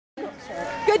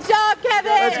Good job,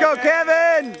 Kevin. Let's go,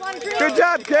 Kevin. Good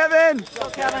job, Kevin.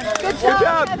 Good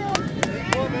job, Kevin.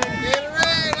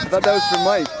 I thought that was for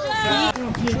Mike.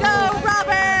 Go,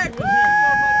 Robert.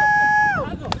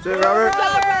 That's it, Robert.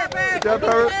 Good job,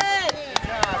 Robert.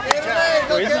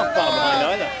 Well, he's not far behind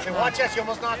either. Watch this, you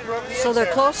almost knocked her over the So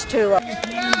they're close to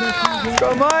Let's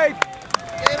go, Mike.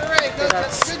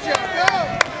 that's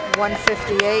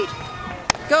 158.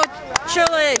 Go,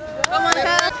 Shirley. Come on,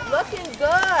 Kev. Looking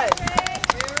good.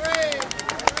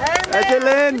 That's it,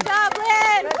 Lynn. Good job,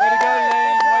 Lynn. Way to go,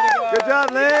 Lynn. Way to go. Good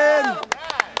job, Lynn.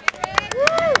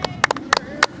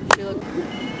 She looked.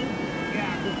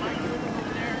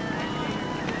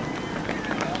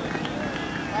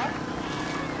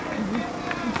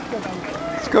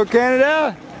 Let's go,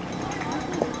 Canada.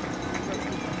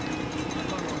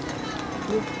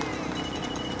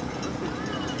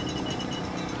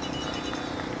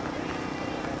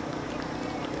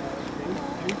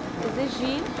 Is this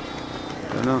Jean?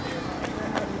 I don't know.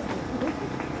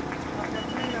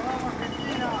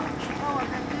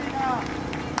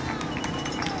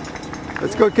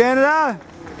 Let's go, Canada.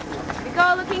 Here we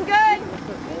go, looking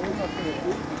good.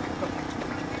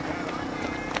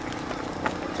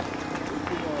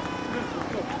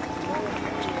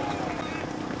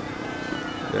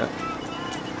 Yeah.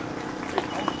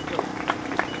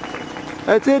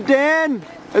 That's it, Dan.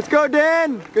 Let's go,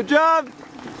 Dan. Good job.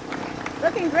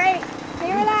 Looking great.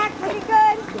 Stay relaxed, looking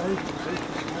good.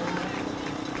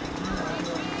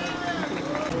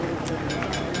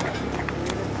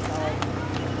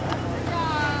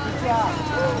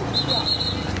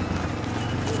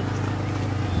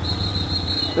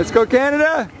 Let's go,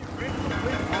 Canada.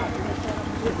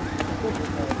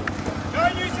 Go,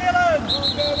 New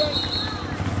Zealand.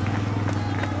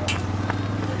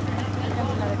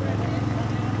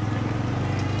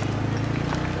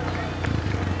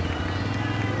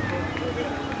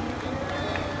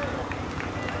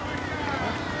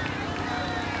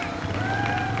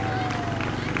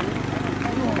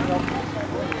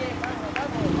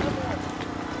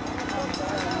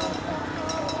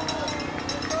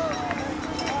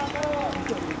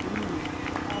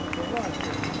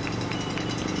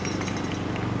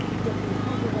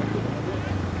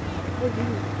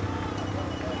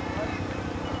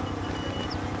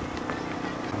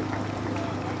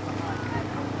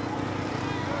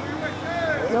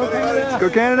 Let's go,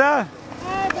 Canada.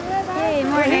 Hey,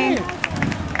 morning.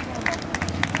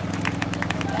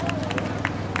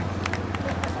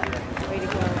 Way to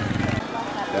go.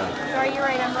 Sorry, you're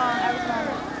right, I'm wrong. I was wrong.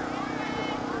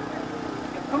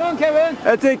 Come on, Kevin.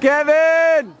 That's it,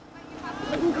 Kevin.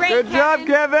 Looking great, Good job,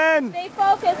 Kevin. Stay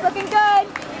focused, looking good.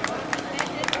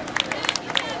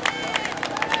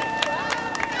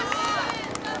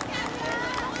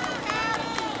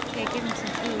 Okay, give him some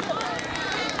food.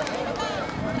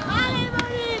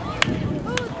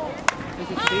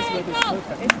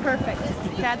 It's perfect.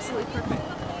 It's absolutely perfect.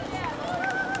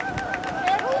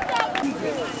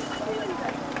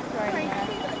 Sorry, Matt.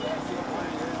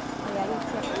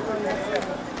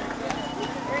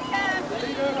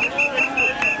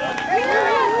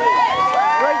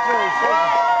 Great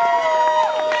race.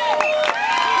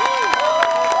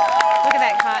 Look at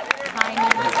that hot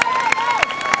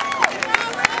timing.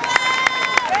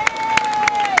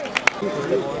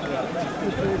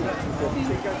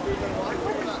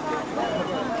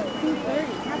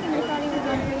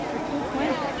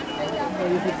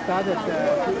 You should start at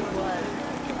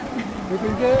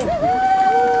looking good.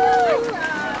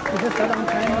 You just start on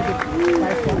time with the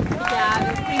 5 o'clock. Yeah, it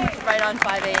was right on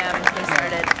 5 a.m. when we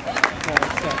started.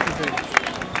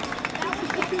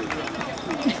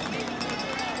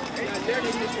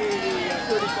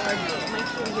 Make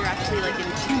sure you're actually like in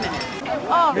 2 minutes.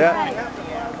 Oh, Yeah. right.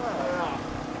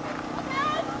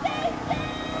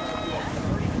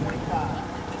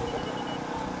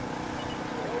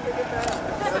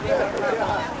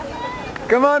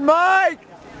 Come on, Mike.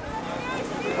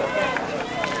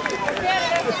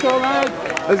 Let's go,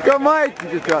 Mike. Let's go, Mike. You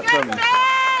just got something.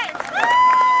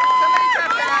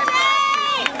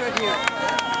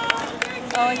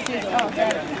 Oh, I see. Oh,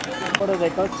 okay. What are they,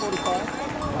 coach?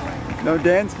 45? No,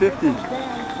 Dan's 50.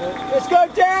 Let's go,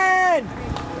 Dan!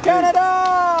 Canada!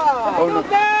 Oh, no.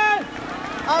 Dan!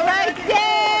 All right,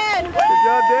 Dan. Good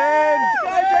job, Dan.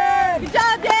 Go, Dan! Good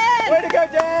job, Dan. Way to go,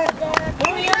 Dan!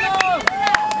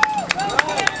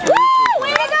 Woo!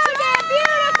 Way to go, Dan.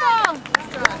 Beautiful.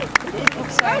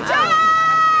 Good job.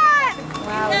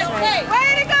 Wow, that's right. Way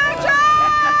to go,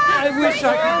 John. I wish I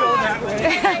could go that way.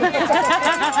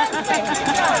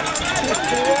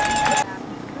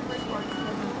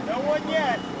 No one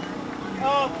yet.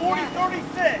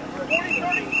 40-36.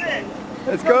 40-36.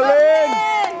 Let's go,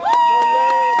 Lynn.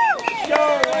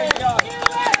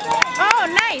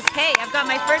 got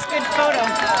my first good photo.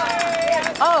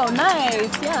 Oh,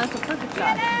 nice. Yeah, that's a perfect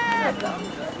shot.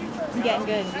 I'm getting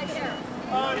good.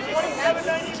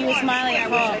 She was smiling at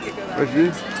Paul. What's she?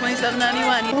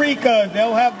 27.91. Ricas,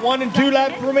 they'll have 1 and 2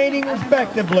 laps remaining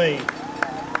respectively.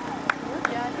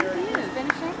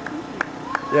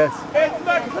 Yes. It's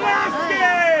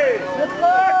McCluskey!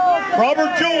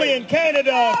 Robert Julian,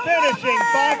 Canada, finishing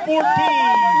 5:14.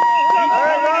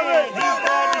 He's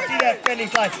glad to see that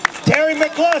finish line. Terry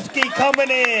McCluskey coming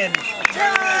in.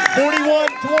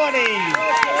 41:20.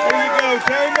 There you go,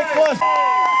 Terry McCluskey.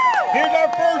 Here's our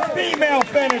first female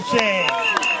finishing.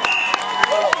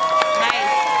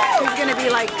 Nice. She's going to be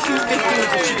like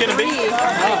 250. She's going to be?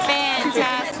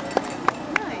 Fantastic.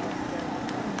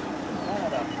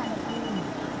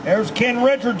 There's Ken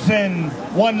Richardson,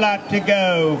 1 lap to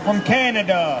go from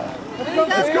Canada.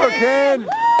 Let's go, Ken.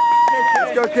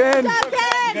 Let's go, Ken. We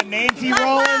got Nancy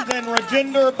Rollins and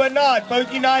Rajinder Banat,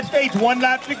 both United States, 1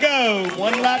 lap to go.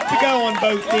 1 lap to go on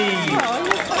both teams.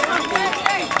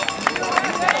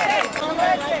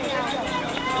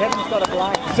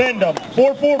 Send them.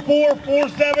 444,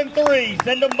 473.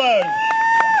 Send them both.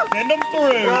 Send them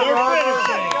through. They're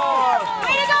finishing.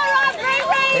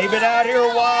 They've been out here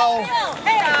a while.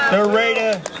 They're ready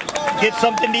to get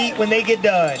something to eat when they get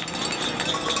done.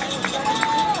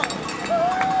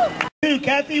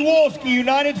 Kathy Wolski,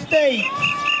 United States.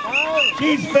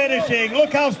 She's finishing.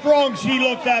 Look how strong she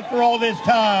looks after all this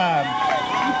time.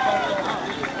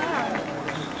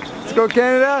 Let's go,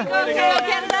 Canada. Go,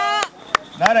 Canada.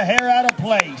 Not a hair out of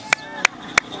place.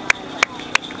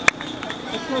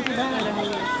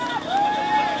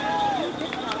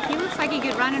 He looks like he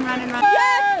could run and run and run.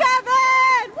 Yes,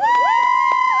 Kevin!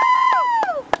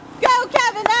 Woo! Go,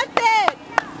 Kevin, that's it!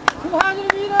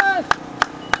 200 meters.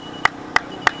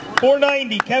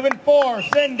 490, Kevin Farr,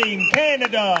 sending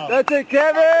Canada. That's it,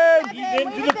 Kevin. He's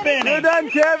into the You're finish. done,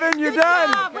 Kevin. You're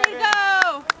done. Job, way to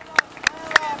go!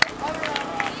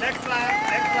 Next lap,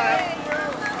 next lap.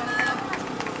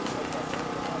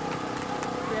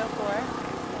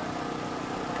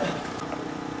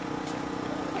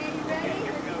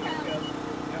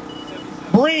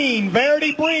 304. Breen,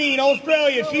 Verity Breen,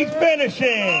 Australia, she's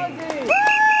finishing.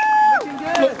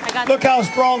 Look how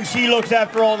strong she looks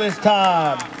after all this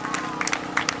time.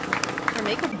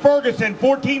 Ferguson,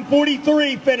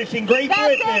 14:43, finishing. Great That's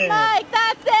Britain. it, Mike,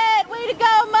 that's it! Way to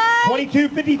go, Mike!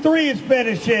 22:53 is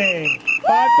finishing.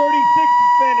 5:36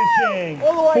 is finishing.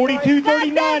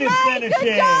 42:39 is Good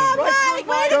finishing. job, Mike!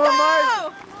 Way to Go,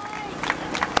 go!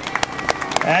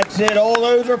 That's it, all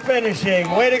those are finishing.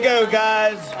 Way to go,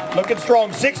 guys. Looking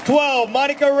strong. 6:12,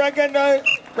 Monica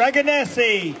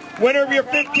Raganesi, winner of your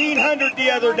 1500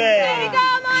 the other day. Way to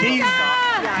go, Monica! She's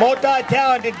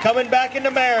multi-talented, coming back in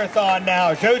the marathon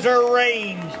now. Shows her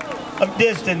range of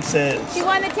distances. She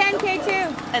won the 10K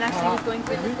too. And actually, he was going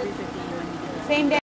for 350. Same day.